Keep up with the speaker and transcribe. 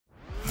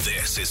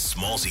This is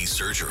Smallzy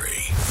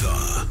Surgery,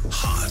 the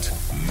Hot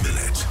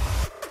Minute.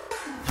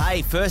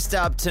 Hey, first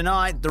up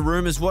tonight, the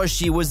rumours was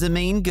she was a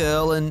mean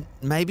girl, and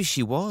maybe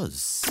she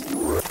was.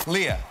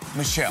 Leah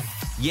Michelle.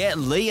 Yeah,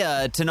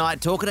 Leah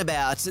tonight talking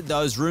about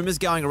those rumours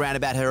going around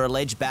about her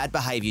alleged bad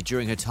behaviour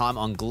during her time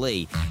on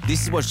Glee.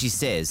 This is what she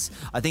says.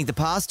 I think the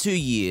past 2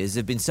 years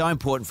have been so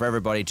important for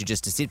everybody to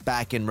sit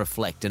back and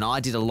reflect, and I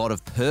did a lot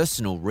of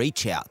personal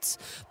reach-outs.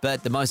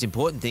 But the most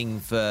important thing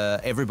for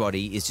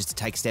everybody is just to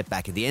take a step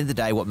back. At the end of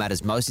the day, what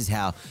matters most is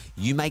how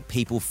you make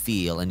people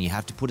feel, and you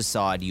have to put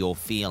aside your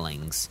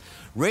feelings.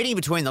 Reading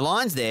between the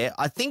lines there,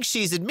 I think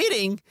she's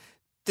admitting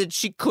that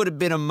she could have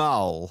been a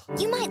mole.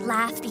 You might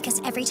laugh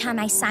because every time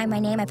I sign my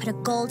name, I put a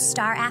gold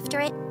star after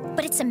it,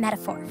 but it's a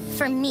metaphor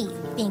for me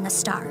being a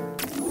star.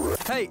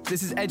 Hey,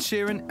 this is Ed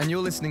Sheeran, and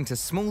you're listening to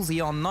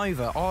Smallzy on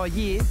Nova. Oh,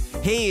 yeah.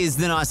 He is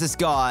the nicest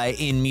guy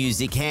in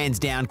music, hands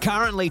down.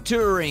 Currently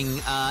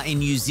touring in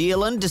New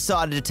Zealand,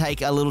 decided to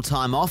take a little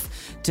time off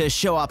to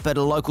show up at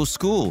a local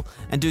school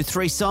and do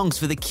 3 songs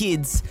for the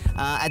kids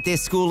at their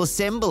school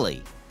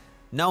assembly.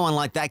 No one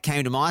like that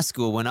came to my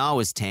school when I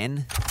was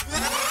 10.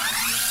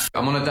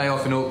 I'm on a day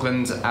off in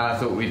Auckland and I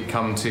thought we'd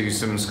come to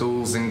some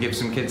schools and give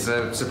some kids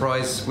a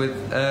surprise with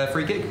a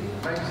free gig.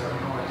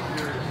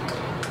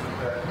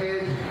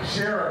 Ed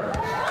Sheeran.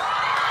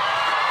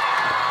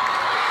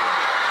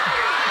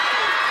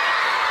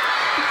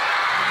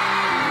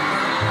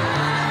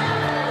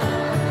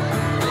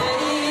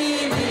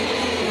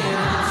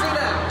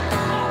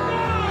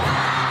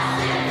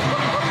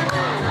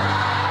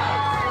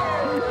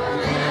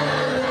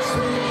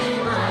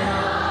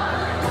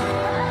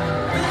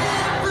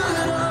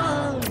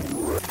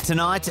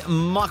 Tonight,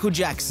 Michael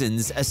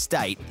Jackson's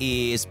estate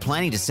is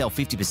planning to sell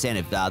 50%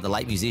 of the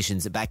late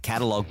musician's back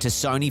catalogue to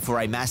Sony for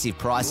a massive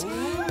price.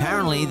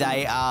 Apparently,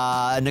 they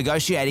are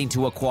negotiating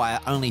to acquire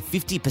only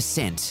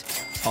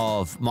 50%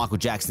 of Michael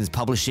Jackson's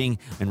publishing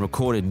and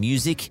recorded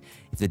music.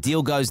 If the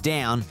deal goes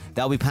down,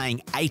 they'll be paying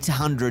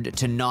 $800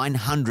 to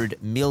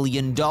 $900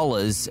 million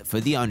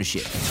for the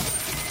ownership.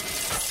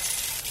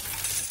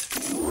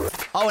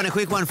 Oh, and a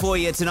quick one for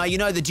you tonight. You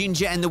know The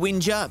Ginger and the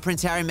Whinger,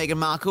 Prince Harry and Meghan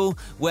Markle?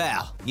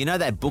 Well, you know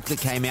that book that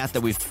came out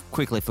that we've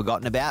quickly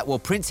forgotten about? Well,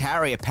 Prince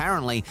Harry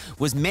apparently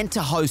was meant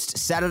to host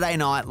Saturday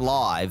Night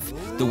Live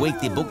the week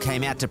the book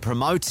came out to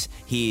promote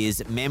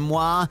his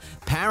memoir.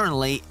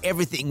 Apparently,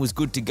 everything was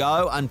good to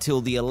go until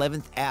the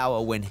 11th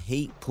hour when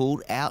he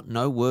pulled out.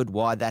 No word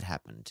why that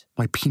happened.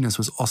 My penis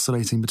was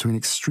oscillating between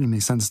extremely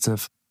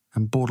sensitive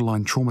and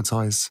borderline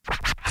traumatized.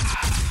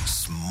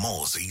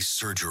 Smallzy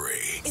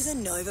Surgery is a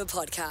Nova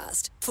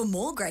podcast. For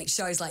more great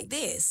shows like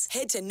this,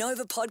 head to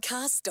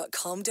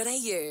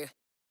novapodcast.com.au.